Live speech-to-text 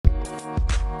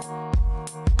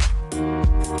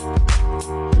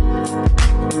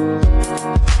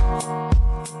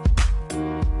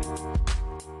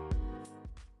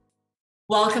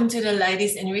Welcome to the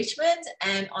Ladies Enrichment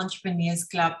and Entrepreneurs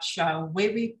Club show,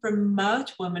 where we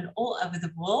promote women all over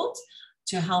the world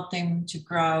to help them to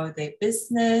grow their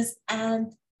business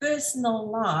and personal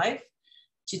life.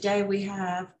 Today we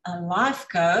have a life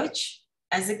coach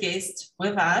as a guest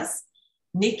with us,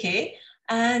 Nikki,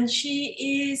 and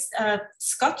she is a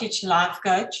Scottish life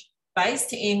coach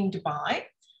based in Dubai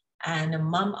and a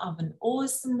mum of an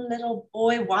awesome little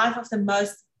boy, wife of the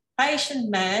most patient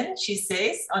man, she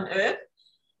says, on earth.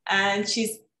 And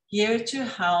she's here to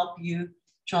help you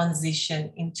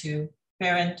transition into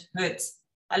parenthood.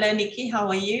 Hello, Nikki. How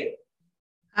are you?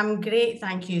 I'm great.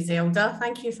 Thank you, Zelda.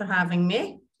 Thank you for having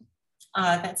me.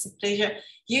 That's a pleasure.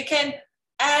 You can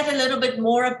add a little bit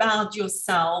more about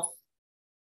yourself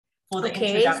for the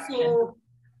introduction. So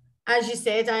as you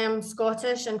said, I am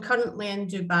Scottish and currently in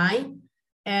Dubai,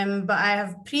 but I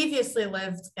have previously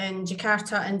lived in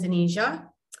Jakarta, Indonesia.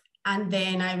 And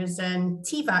then I was in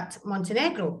Tivat,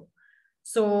 Montenegro.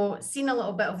 So seen a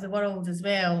little bit of the world as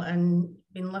well and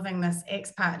been living this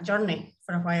expat journey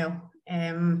for a while.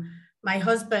 My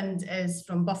husband is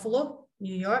from Buffalo,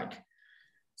 New York.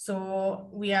 So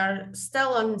we are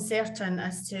still uncertain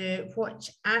as to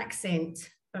which accent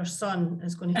our son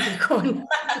is going to take on.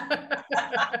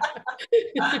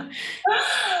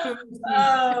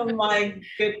 Oh my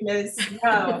goodness.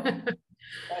 No,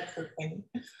 that's the thing.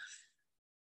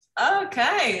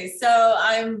 Okay, so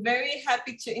I'm very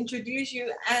happy to introduce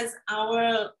you as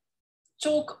our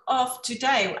talk of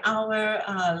today,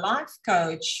 our life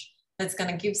coach that's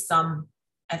going to give some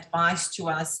advice to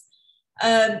us.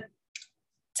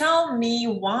 Tell me,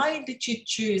 why did you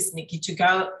choose, Nikki, to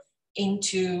go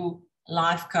into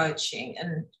life coaching?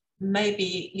 And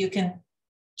maybe you can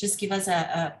just give us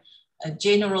a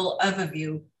general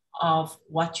overview of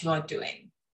what you are doing.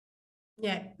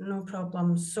 Yeah, no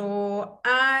problem. So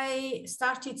I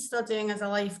started studying as a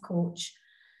life coach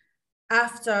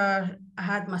after I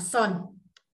had my son.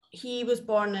 He was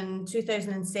born in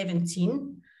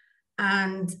 2017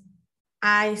 and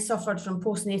I suffered from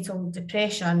postnatal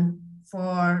depression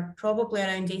for probably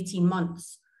around 18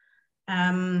 months,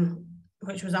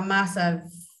 which was a massive,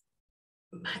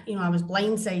 I was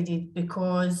blindsided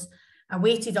because I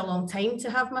waited a long time to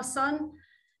have my son.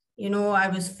 I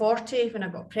was 40 when I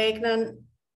got pregnant,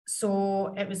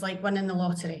 so it was like winning the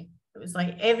lottery. It was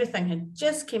like everything had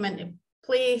just came into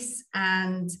place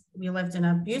and we lived in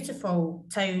a beautiful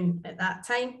town at that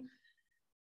time.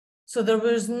 So there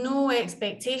was no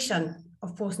expectation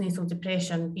of postnatal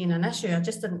depression being an issue. I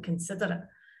just didn't consider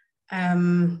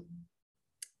it.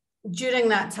 During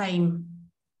that time,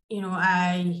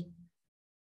 I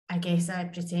guess I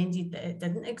pretended that it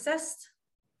didn't exist.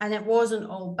 And it wasn't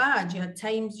all bad. You had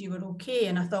times you were okay.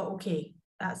 And I thought, okay,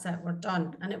 that's it, we're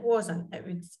done. And it wasn't. It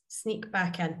would sneak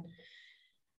back in.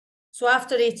 So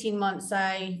after 18 months,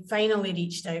 I finally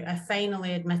reached out. I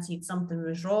finally admitted something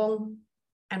was wrong.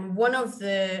 And one of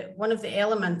the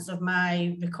elements of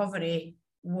my recovery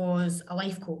was a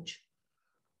life coach.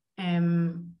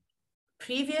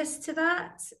 Previous to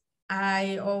that,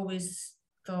 I always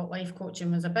thought life coaching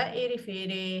was a bit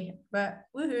airy-fairy, but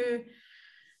woohoo.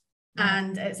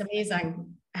 And it's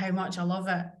amazing how much I love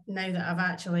it now that I've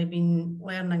actually been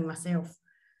learning myself.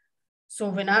 So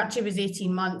when Archie was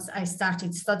 18 months, I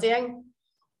started studying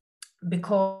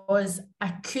because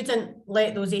I couldn't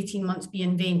let those 18 months be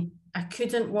in vain. I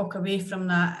couldn't walk away from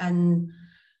that and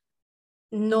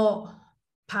not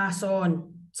pass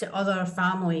on to other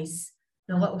families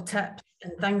the little tips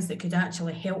and things that could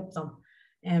actually help them.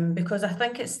 Because I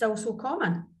think it's still so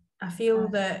common. I feel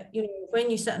that,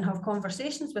 when you sit and have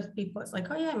conversations with people, it's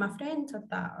like, oh yeah, my friend had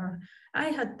that, or I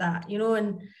had that,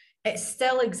 and it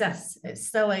still exists. It's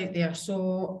still out there.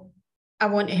 So I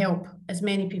want to help as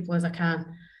many people as I can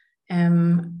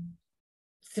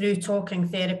through talking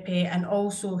therapy and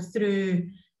also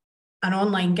through an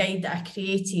online guide that I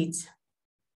created.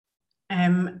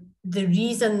 The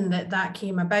reason that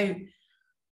came about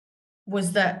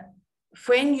was that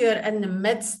when you're in the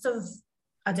midst of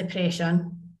a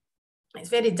depression, it's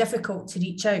very difficult to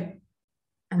reach out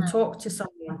and talk to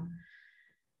someone.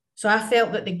 So I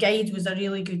felt that the guide was a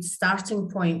really good starting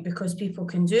point because people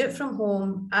can do it from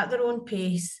home at their own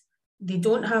pace. They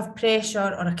don't have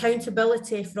pressure or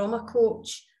accountability from a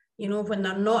coach, when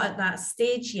they're not at that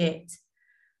stage yet.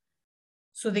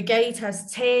 So the guide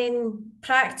has 10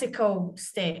 practical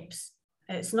steps.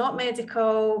 It's not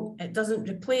medical, it doesn't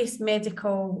replace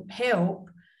medical help,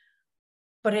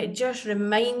 but it just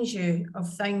reminds you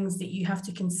of things that you have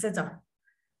to consider.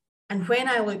 And when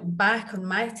I look back on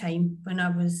my time when I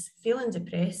was feeling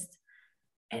depressed,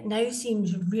 it now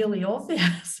seems really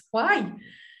obvious. Why?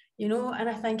 And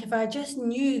I think if I just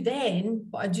knew then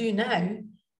what I do now,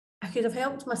 could have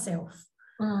helped myself.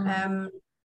 Mm.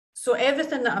 So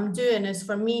everything that I'm doing is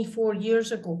for me 4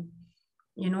 years ago.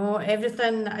 You know,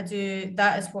 everything that I do,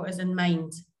 that is what is in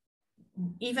mind.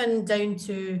 Even down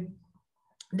to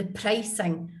the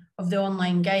pricing of the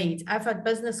online guide. I've had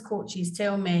business coaches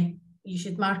tell me you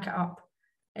should mark it up.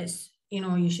 It's, you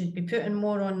know, you should be putting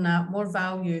more on that, more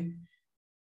value.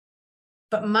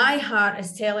 But my heart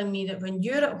is telling me that when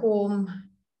you're at home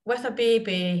with a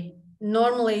baby,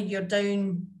 normally you're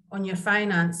down on your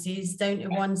finances, down to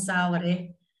one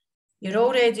salary. You're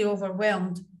already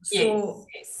overwhelmed. So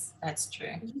yes, that's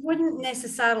true. You wouldn't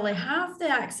necessarily have the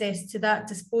access to that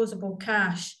disposable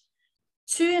cash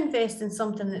to invest in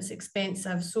something that's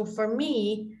expensive. So for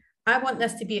me, I want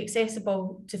this to be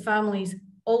accessible to families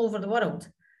all over the world.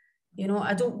 You know,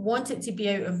 I don't want it to be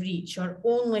out of reach or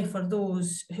only for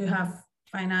those who have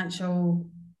financial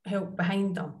help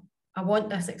behind them. I want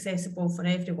this accessible for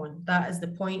everyone. That is the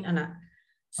point in it.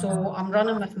 So I'm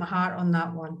running with my heart on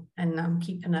that one, and I'm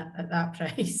keeping it at that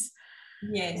price.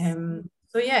 Yes.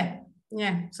 So yeah.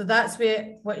 So that's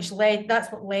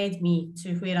what led me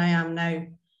to where I am now.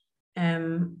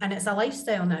 And it's a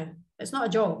lifestyle now. It's not a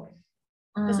job.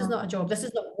 This is not a job. This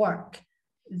is not work.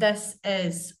 This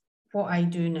is what I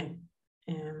do now.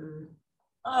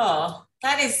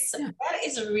 That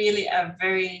is really a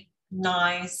very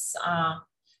nice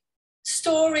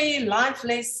story, life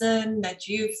lesson that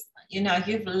you've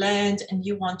learned, and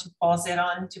you want to pass it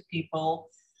on to people.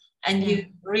 And you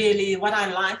really, what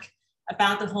I like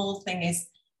about the whole thing is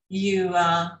you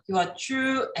are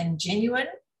true and genuine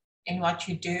in what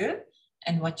you do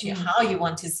and how you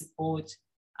want to support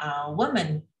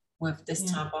women with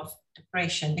this type of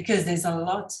depression, because there's a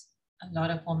lot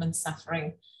of women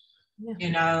suffering,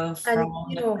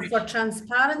 for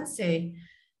transparency,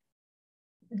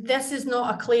 this is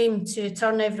not a claim to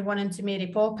turn everyone into Mary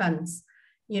Poppins.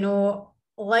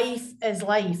 Life is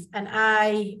life, and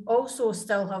I also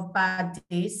still have bad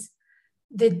days.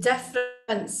 The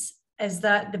difference is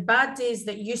that the bad days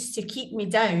that used to keep me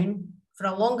down for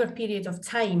a longer period of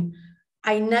time,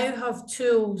 I now have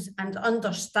tools and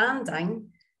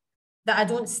understanding that I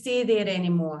don't stay there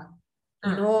anymore.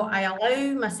 I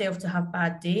allow myself to have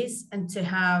bad days and to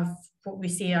have what we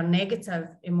say are negative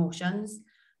emotions,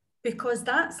 because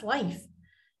that's life.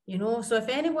 So if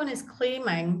anyone is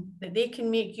claiming that they can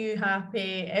make you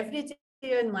happy every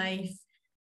day in life,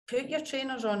 put your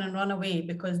trainers on and run away,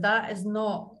 because that is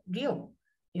not real,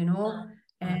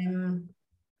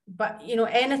 But,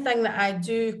 anything that I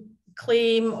do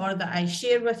claim or that I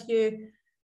share with you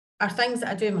are things that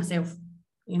I do myself,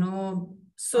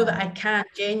 so that I can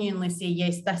genuinely say,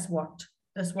 yes, this worked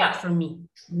for me.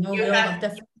 We all have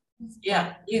different.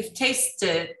 Yeah, you've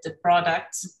tasted the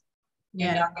product, you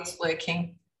know it's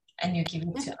working, and you give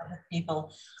it to other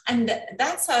people. And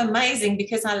that's so amazing,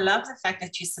 because I love the fact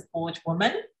that you support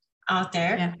women out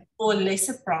there for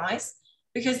lesser price,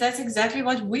 because that's exactly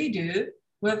what we do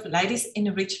with Ladies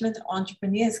Enrichment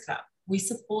Entrepreneurs Club. We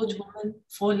support women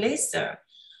for lesser.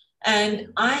 And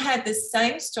I had the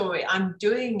same story. I'm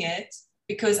doing it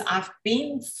because I've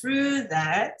been through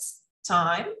that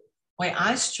time where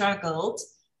I struggled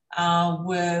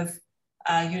with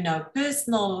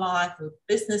personal life, with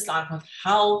business life, with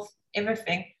health,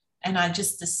 everything. And I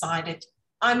just decided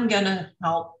I'm going to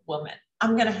help women.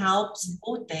 I'm going to help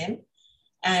support them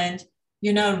and,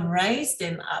 raise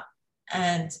them up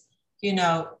and,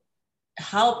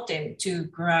 help them to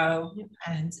grow.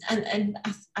 And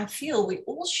I feel we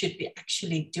all should be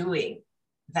actually doing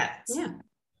that. Yeah.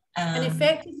 And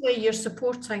effectively, you're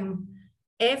supporting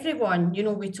everyone.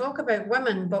 We talk about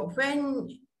women, but when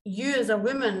you as a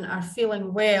woman are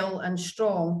feeling well and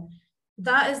strong,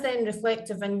 that is then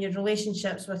reflective in your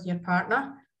relationships with your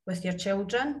partner, with your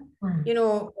children,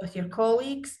 with your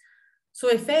colleagues. So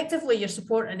effectively, you're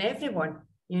supporting everyone.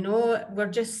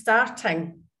 We're just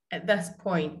starting at this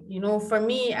point. For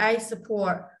me, I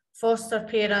support foster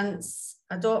parents,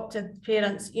 adopted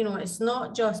parents. It's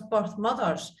not just birth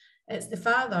mothers, it's the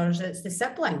fathers, it's the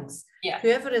siblings,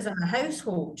 whoever is in a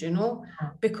household,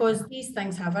 because these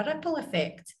things have a ripple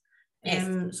effect.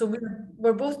 So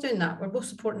we're both doing that. We're both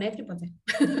supporting everybody.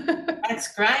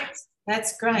 That's great.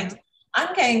 That's great.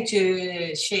 I'm going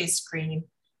to share screen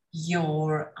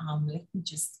your, let me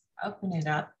just open it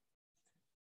up.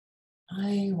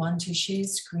 I want to share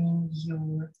screen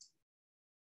your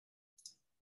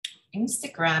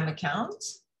Instagram account.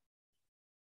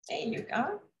 There you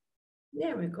go.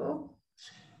 There we go.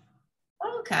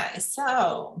 Okay,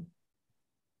 so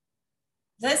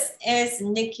this is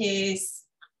Nikki's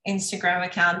Instagram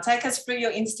account. Take us through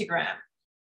your Instagram.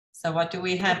 So what do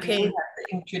we have? Okay. We have the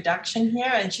introduction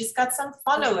here, and she's got some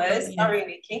followers. Sorry,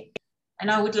 Nikki.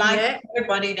 And I would like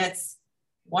everybody that's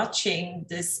watching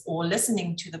this or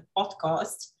listening to the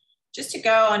podcast just to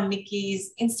go on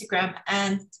Nikki's Instagram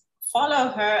and follow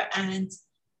her and,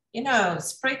 you know,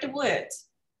 spread the word.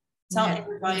 Tell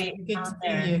everybody out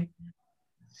there.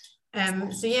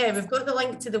 So yeah, we've got the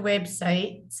link to the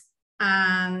website,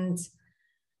 and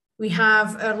we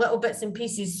have our little bits and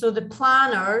pieces. So the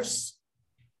planners,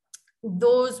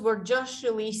 those were just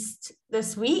released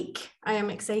this week. I am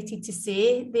excited to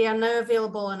say they are now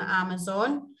available on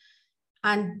Amazon,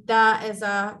 and that is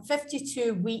a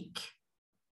 52-week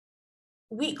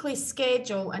weekly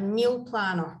schedule and meal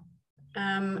planner.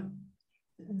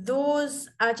 Those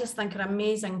I just think are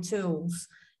amazing tools.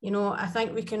 You know, I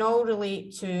think we can all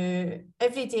relate to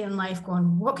every day in life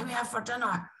going, what can we have for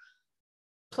dinner?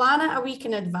 Plan it a week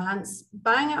in advance,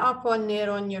 bang it up on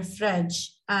there on your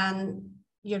fridge, and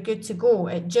you're good to go.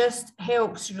 It just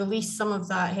helps release some of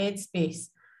that headspace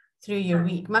through your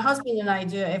week. My husband and I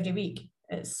do it every week.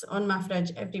 It's on my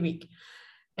fridge every week,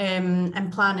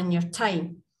 and planning your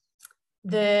time.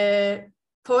 The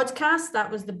podcast,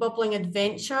 that was the Bubbling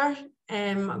Adventure,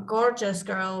 a gorgeous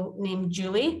girl named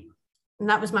Julie, and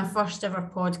that was my first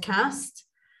ever podcast.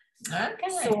 Okay.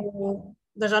 So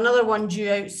there's another one due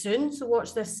out soon, so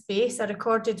watch this space. I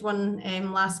recorded one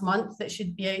last month that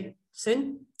should be out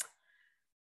soon.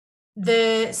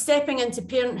 The Stepping into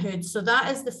Parenthood, so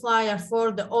that is the flyer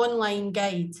for the online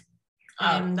guide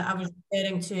that I was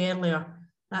referring to earlier.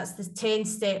 That's the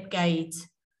 10-step guide.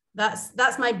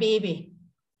 That's my baby.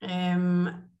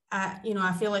 You know,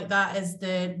 I feel like that is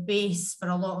the base for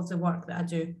a lot of the work that I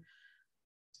do.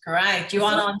 Correct. You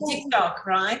are on TikTok,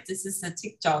 right? This is a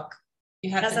TikTok.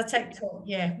 That's a TikTok,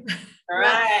 yeah.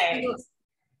 Right. Well, you know,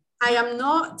 I am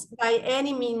not by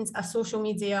any means a social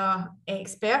media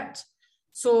expert.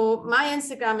 So my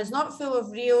Instagram is not full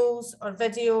of reels or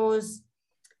videos.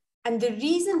 And the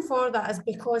reason for that is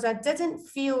because I didn't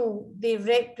feel they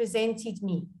represented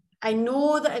me. I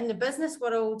know that in the business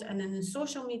world and in the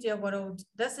social media world,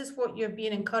 this is what you're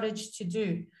being encouraged to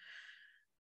do.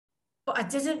 But I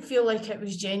didn't feel like it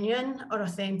was genuine or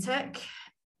authentic.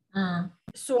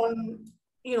 So,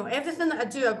 you know, everything that I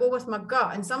do, I go with my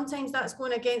gut. And sometimes that's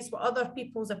going against what other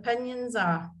people's opinions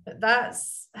are. But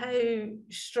that's how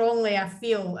strongly I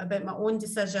feel about my own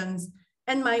decisions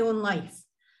in my own life.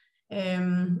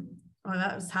 Oh,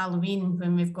 that was Halloween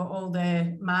when we've got all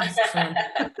the masks on.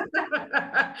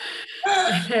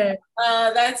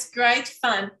 That's great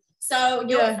fun. So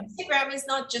your Instagram is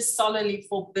not just solely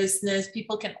for business.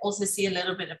 People can also see a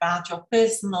little bit about your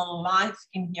personal life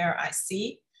in here, I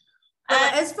see.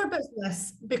 Well, it is for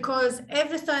business because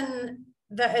everything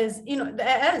that is, you know,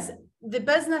 it is. The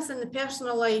business and the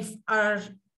personal life are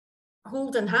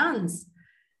holding hands,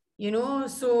 you know,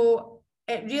 so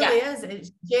it really is.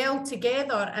 It's gelled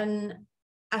together. And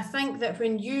I think that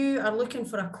when you are looking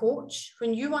for a coach,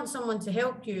 when you want someone to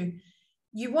help you,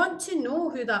 you want to know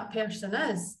who that person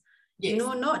is. Yes. You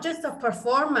know, not just a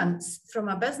performance from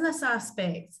a business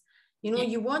aspect. You know,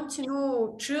 you want to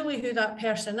know truly who that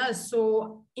person is.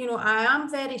 So, you know, I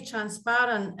am very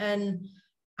transparent in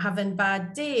having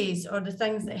bad days or the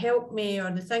things that help me or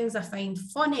the things I find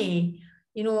funny.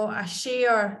 You know, I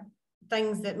share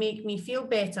things that make me feel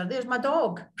better. There's my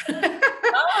dog.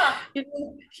 You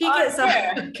know, he gets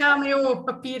a cameo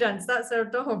appearance. That's our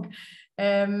dog.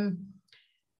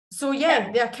 So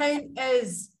yeah, the account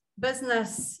is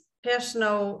business,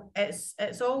 personal.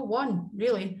 It's all one,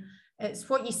 really. It's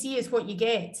what you see is what you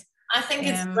get. I think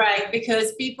it's great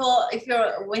because people,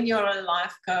 when you're a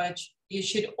life coach, you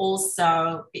should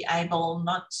also be able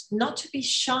not to be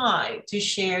shy to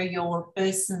share your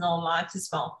personal life as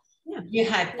well. Yeah. You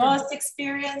had past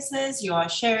experiences, you are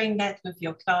sharing that with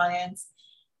your clients.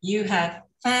 You have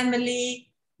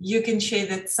family, you can share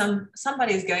that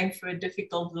somebody is going through a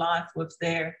difficult life with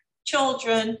their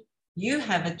children. You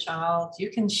have a child,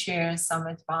 you can share some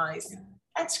advice.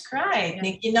 That's great,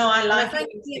 Nick. You know, I think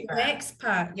the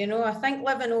expat, you know, I think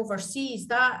living overseas,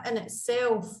 that in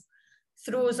itself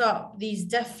throws up these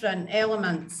different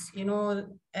elements. You know,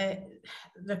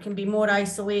 there can be more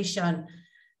isolation,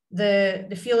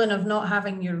 the feeling of not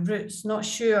having your roots, not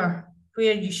sure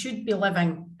where you should be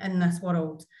living in this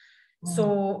world.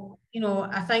 So, you know,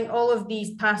 I think all of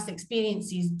these past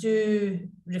experiences do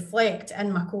reflect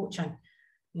in my coaching,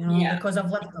 you know, because I've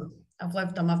lived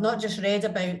them. I've not just read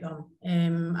about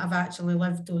them. I've actually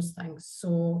lived those things.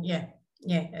 So yeah,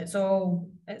 it's all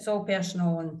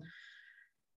personal, and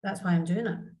that's why I'm doing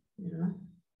it, you know.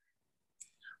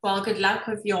 Well, good luck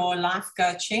with your life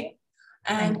coaching.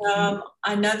 And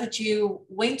I know that you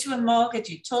went to a market,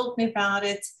 you told me about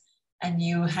it. and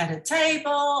you had a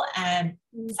table and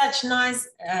such nice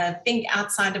think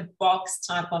outside the box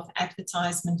type of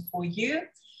advertisement for you.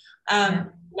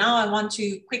 Now I want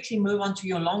to quickly move on to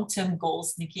your long-term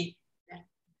goals, Nikki.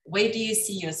 Where do you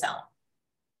see yourself?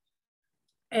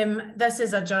 This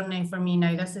is a journey for me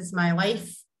now. This is my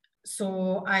life.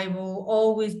 So I will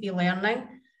always be learning.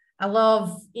 I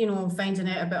love, finding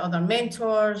out about other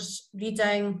mentors,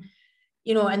 reading.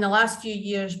 In the last few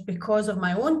years, because of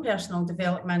my own personal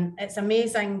development, it's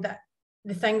amazing that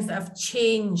the things that have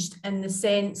changed in the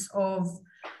sense of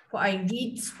what I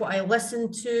read, what I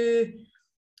listen to.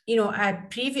 I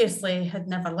previously had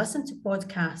never listened to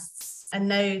podcasts, and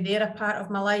now they're a part of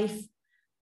my life.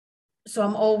 So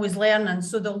I'm always learning.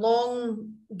 So the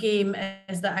long game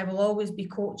is that I will always be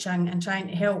coaching and trying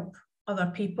to help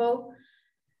other people.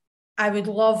 I would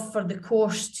love for the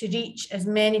course to reach as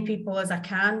many people as I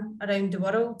can around the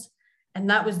world. And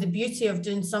that was the beauty of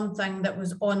doing something that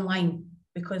was online,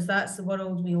 because that's the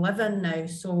world we live in now.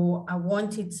 So I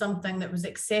wanted something that was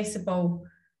accessible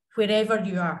wherever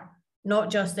you are, not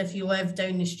just if you live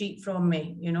down the street from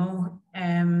me,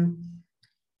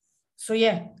 So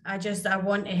yeah, I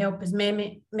want to help as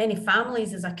many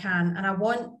families as I can. And I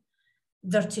want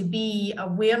there to be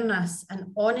awareness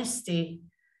and honesty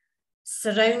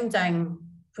surrounding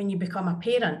when you become a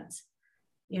parent.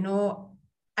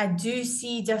 I do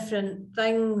see different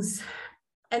things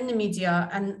in the media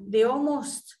and they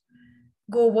almost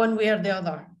go one way or the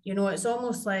other. It's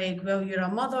almost like, well, you're a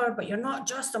mother, but you're not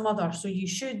just a mother, so you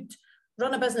should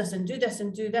run a business and do this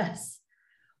and do this.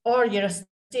 Or you're a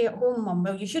stay-at-home mum,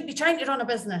 well, you should be trying to run a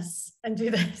business and do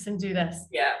this and do this.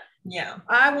 Yeah.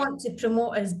 I want to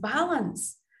promote as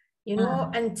balance,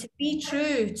 and to be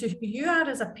true to who you are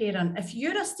as a parent. If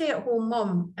you're a stay-at-home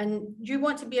mum and you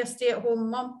want to be a stay-at-home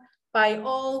mum, by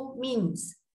all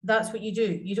means, that's what you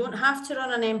do. You don't have to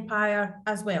run an empire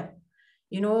as well,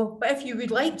 but if you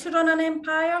would like to run an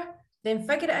empire, then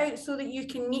figure it out so that you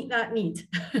can meet that need.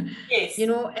 Yes.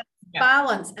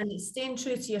 Balance, and it's staying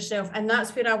true to yourself. And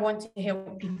that's where I want to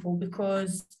help people,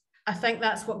 because I think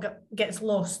that's what gets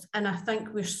lost. And I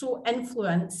think we're so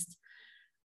influenced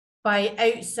by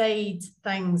outside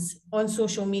things on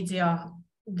social media,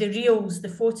 the reels, the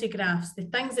photographs, the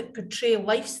things that portray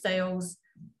lifestyles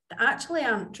that actually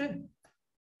aren't true.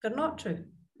 They're not true.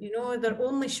 They're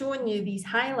only showing you these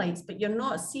highlights, but you're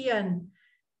not seeing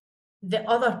the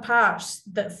other parts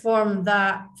that form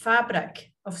that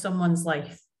fabric of someour's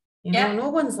life. No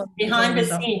one's like behind the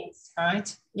scenes,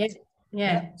 right?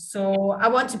 Yeah. So I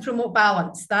want to promote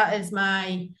balance. That is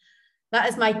my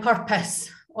purpose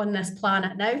on this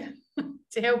planet now,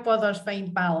 to help others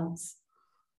find balance.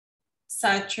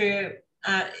 So true.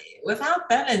 Without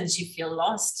balance, you feel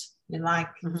lost. You're like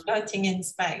floating in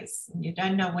space and you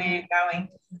don't know where you're going.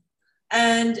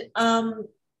 And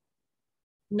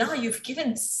now you've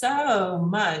given so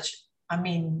much,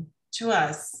 to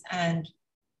us, and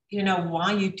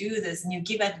why you do this, and you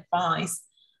give advice.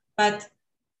 But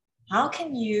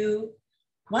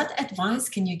what advice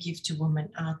can you give to women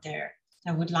out there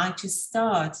that would like to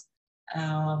start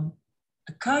a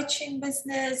coaching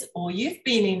business, or you've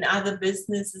been in other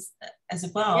businesses as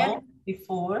well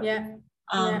before?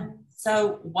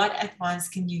 So what advice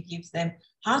can you give them?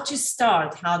 How to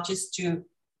start, how just to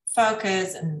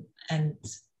focus and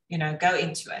go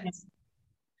into it?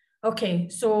 Okay,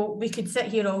 so we could sit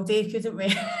here all day, couldn't we?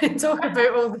 Talk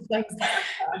about all the things,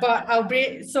 but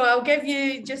I'll give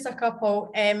you just a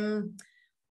couple.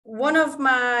 One of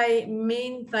my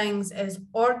main things is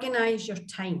organize your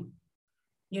time.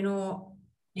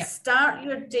 Start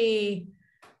your day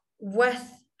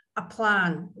with a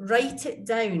plan, write it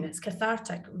down. It's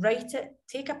cathartic. Write it,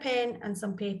 take a pen and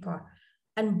some paper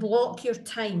and block your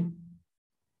time.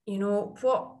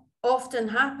 What often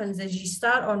happens is you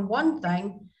start on one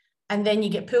thing and then you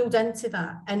get pulled into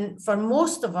that. And for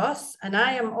most of us, and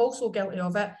I am also guilty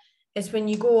of it, is when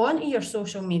you go onto your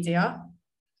social media,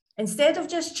 instead of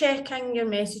just checking your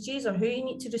messages or who you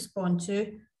need to respond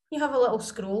to, you have a little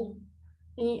scroll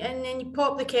and then you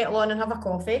pop the kettle on and have a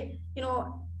coffee,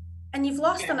 and you've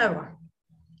lost an hour.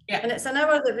 And it's an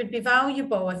hour that would be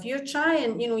valuable. If you're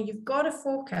trying, you've got to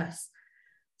focus.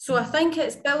 So I think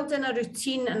it's building a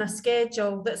routine and a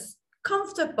schedule that's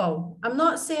comfortable. I'm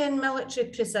not saying military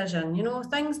precision,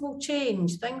 things will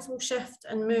change, things will shift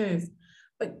and move,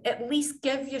 but at least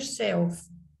give yourself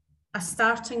a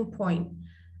starting point.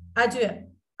 I do it.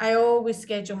 I always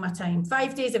schedule my time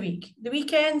 5 days a week. The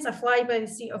weekends, I fly by the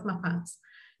seat of my pants,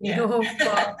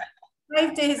 but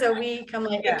 5 days a week, I'm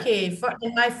like, okay,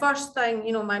 my first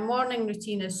thing, my morning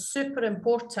routine is super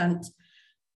important,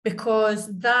 because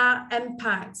that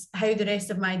impacts how the rest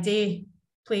of my day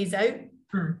plays out.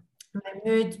 my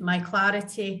mood, my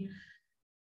clarity.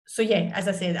 So yeah, as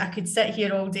I said, I could sit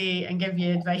here all day and give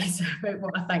you advice about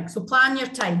what I think. So plan your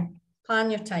time,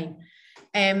 plan your time.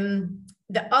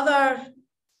 The other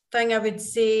thing I would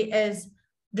say is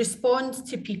respond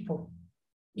to people.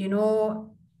 You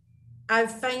know, I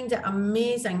find it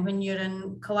amazing when you're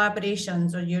in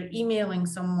collaborations or you're emailing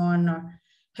someone, or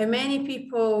how many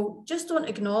people just don't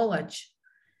acknowledge.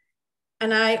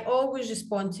 And I always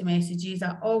respond to messages.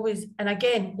 I always, and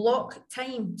again, block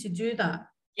time to do that.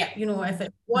 Yeah. You know, if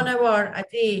it's 1 hour a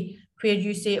day where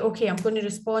you say, okay, I'm going to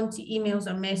respond to emails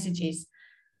or messages,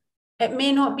 it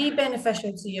may not be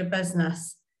beneficial to your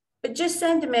business, but just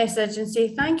send a message and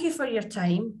say, thank you for your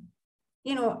time.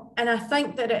 You know, and I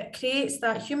think that it creates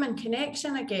that human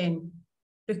connection again,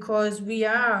 because we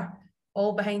are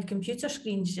all behind computer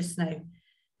screens just now.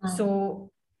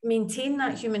 So maintain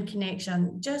that human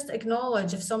connection. Just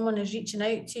acknowledge if someone is reaching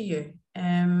out to you.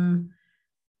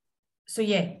 So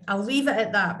yeah, I'll leave it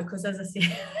at that, because as I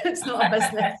say, it's not a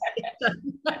business.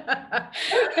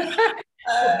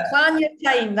 Plan your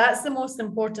time. That's the most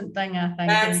important thing, I think.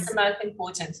 That's the most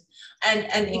important.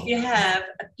 And if you have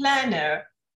a planner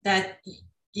that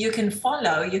you can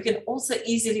follow, you can also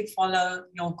easily follow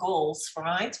your goals,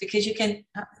 right? Because you can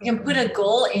put a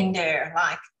goal in there,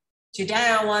 like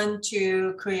today I want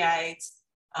to create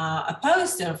a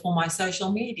poster for my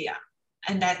social media,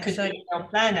 and that could be your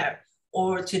planner.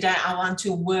 Or today I want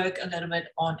to work a little bit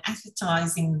on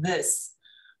advertising this.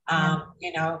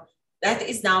 You know, that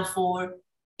is now for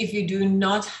if you do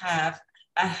not have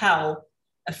a help,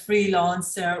 a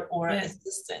freelancer or an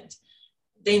assistant,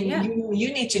 then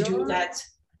you need to do that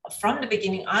from the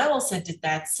beginning. I also did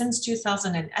that since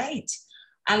 2008.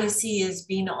 LEC has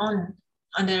been on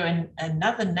under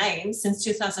another name since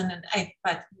 2008,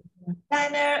 but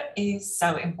planner is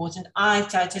so important. I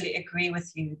totally agree with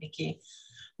you, Nikki.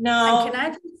 Now, and can I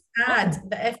just add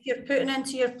that if you're putting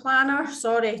into your planner,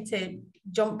 sorry to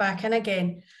jump back in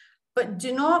again, but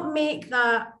do not make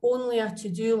that only a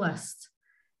to-do list.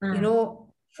 You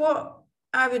know, what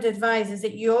I would advise is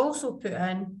that you also put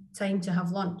in time to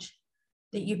have lunch,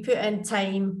 that you put in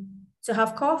time to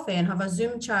have coffee and have a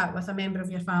Zoom chat with a member of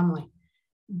your family.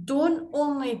 Don't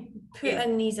only put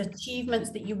in these achievements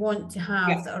that you want to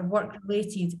have that are work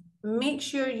related. Make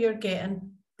sure you're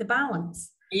getting the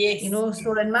balance. Yes. You know,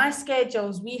 so in my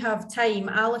schedules, we have time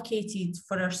allocated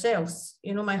for ourselves.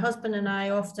 You know, my husband and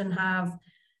I often have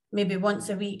maybe once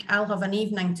a week, I'll have an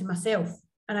evening to myself,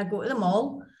 and I go to the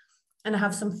mall and I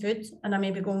have some food and I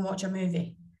maybe go and watch a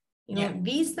movie. You know,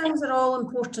 these things are all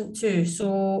important too.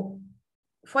 So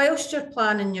whilst you're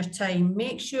planning your time,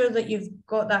 make sure that you've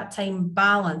got that time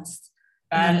balanced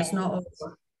and it's not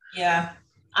over. Yeah,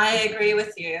 I agree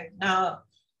with you. Now,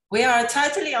 we are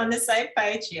totally on the same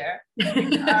page here.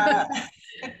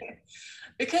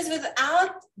 Because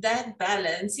without that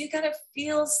balance, you're going to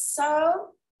feel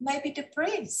so maybe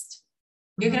depressed.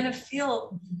 You're going to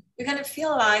feel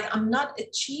like I'm not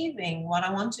achieving what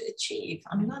I want to achieve.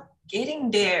 I'm not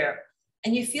getting there.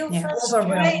 And you feel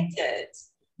frustrated.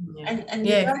 And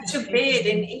you go to bed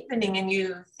in the evening and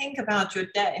you think about your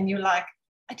day and you're like,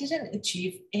 I didn't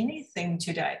achieve anything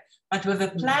today. But with a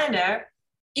planner,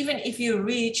 even if you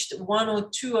reached one or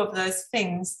two of those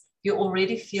things, you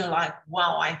already feel like,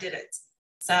 wow, I did it.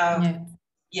 So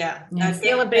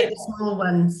celebrate the small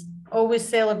wins. Always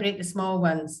celebrate the small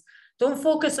wins. Don't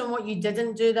focus on what you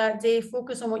didn't do that day.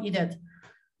 Focus on what you did.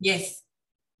 Yes,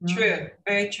 true.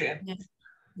 Very true.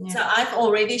 So I've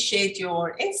already shared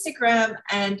your Instagram,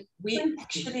 and we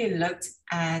actually looked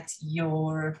at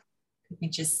your, let me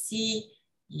just see.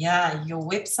 Yeah, your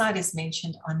website is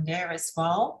mentioned on there as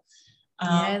well.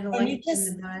 The link in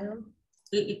the bio.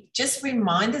 Just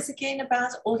remind us again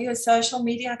about all your social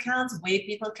media accounts, where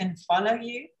people can follow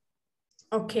you.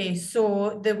 Okay,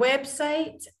 so the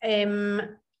website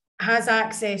has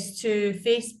access to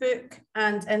Facebook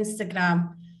and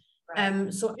Instagram.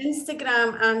 So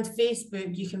Instagram and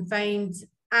Facebook you can find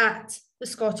at the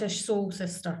Scottish Soul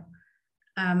Sister,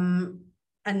 and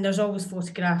there's always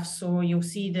photographs, so you'll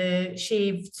see the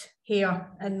shaved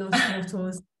hair in those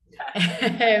photos.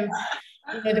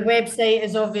 The website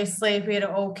is obviously where it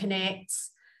all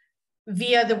connects.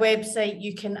 Via the website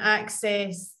you can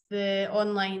access the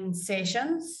online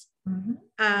sessions,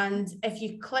 and if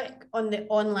you click on the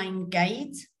online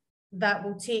guide, that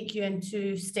will take you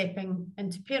into stepping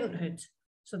into parenthood.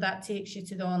 So that takes you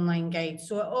to the online guide.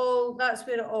 So that's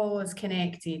where it all is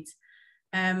connected.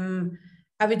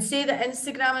 I would say that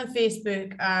Instagram and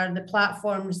Facebook are the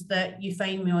platforms that you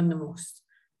find me on the most.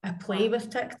 I play with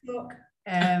TikTok.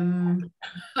 I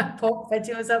pop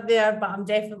videos up there, but I'm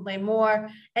definitely more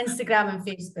Instagram and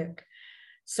Facebook.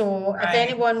 So if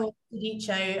anyone wants to reach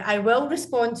out, I will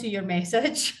respond to your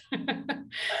message.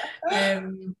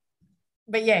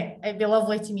 But yeah, it'd be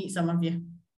lovely to meet some of you.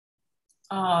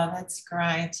 Oh, that's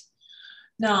great.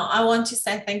 Now, I want to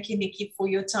say thank you, Nikki, for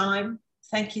your time.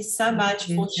 Thank you so much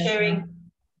for sharing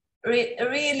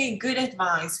really good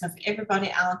advice with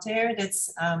everybody out there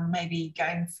that's maybe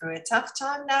going through a tough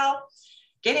time now.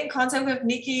 Get in contact with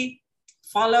Nikki,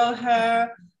 follow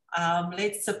her.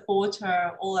 Let's support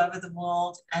her all over the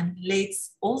world, and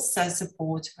let's also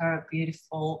support her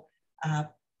beautiful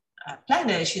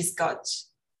planner she's got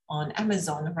on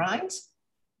Amazon, right?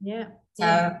 Yeah.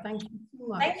 So thank you so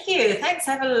much. Thank you. Thanks.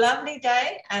 Have a lovely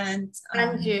day, and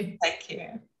you take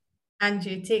care. And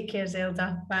you take care,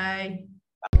 Zelda. Bye.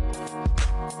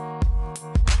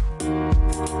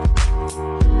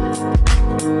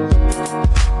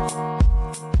 Bye.